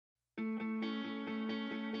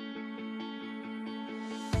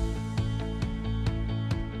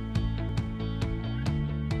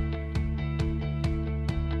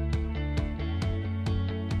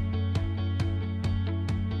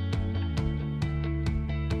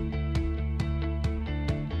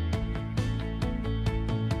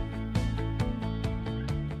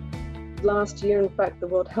Last year, in fact, the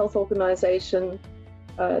World Health Organization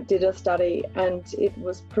did a study, and it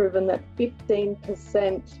was proven that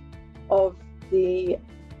 15% of the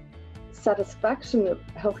satisfaction of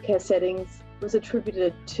healthcare settings was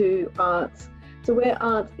attributed to arts. So where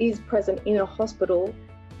art is present in a hospital,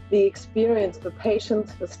 the experience for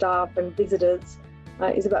patients, for staff and visitors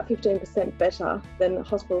is about 15% better than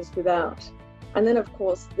hospitals without. And then of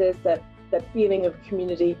course there's that feeling of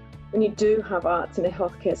community. When you do have arts in a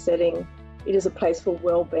healthcare setting, it is a place for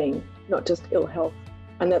well-being, not just ill health,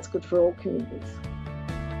 and that's good for all communities.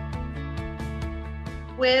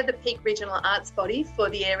 We're the peak regional arts body for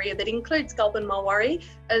the area that includes Goulburn, Mulwaree,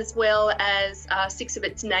 as well as 6 of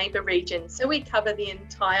its neighbour regions. So we cover the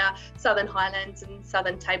entire Southern Highlands and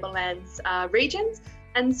Southern Tablelands regions.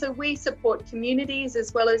 And so we support communities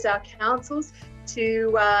as well as our councils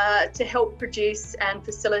to help produce and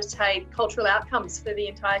facilitate cultural outcomes for the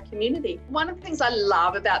entire community. One of the things I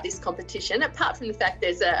love about this competition, apart from the fact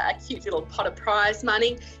there's a cute little pot of prize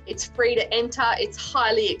money, it's free to enter, it's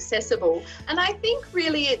highly accessible. And I think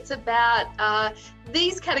really it's about,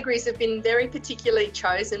 these categories have been very particularly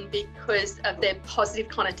chosen because of their positive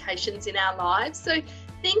connotations in our lives. So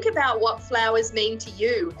think about what flowers mean to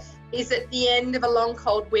you. Is it the end of a long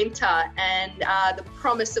cold winter and the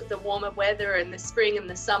promise of the warmer weather and the spring and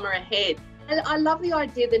the summer ahead? And I love the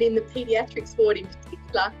idea that in the paediatrics ward in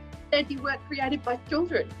particular, there'd be work created by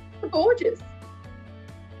children. Gorgeous.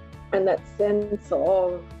 And that sense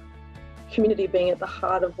of community being at the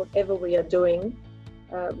heart of whatever we are doing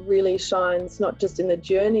really shines not just in the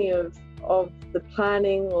journey of the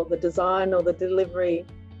planning or the design or the delivery,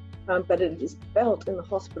 but it is felt in the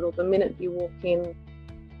hospital the minute you walk in.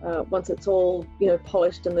 Once it's all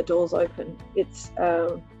polished and the doors open,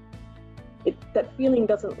 that feeling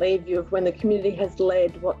doesn't leave you of when the community has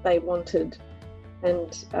led what they wanted,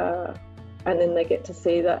 and then they get to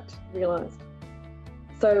see that realised.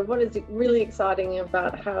 So what is really exciting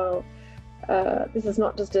about how this is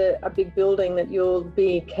not just a big building that you'll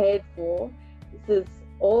be cared for. This is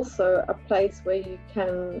also a place where you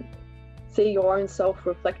can see your own self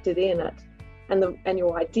reflected in it, and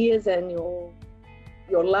your ideas and your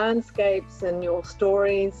landscapes and your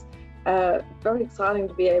stories. Very exciting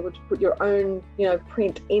to be able to put your own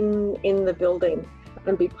print in the building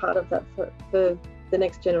and be part of that for the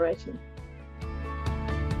next generation.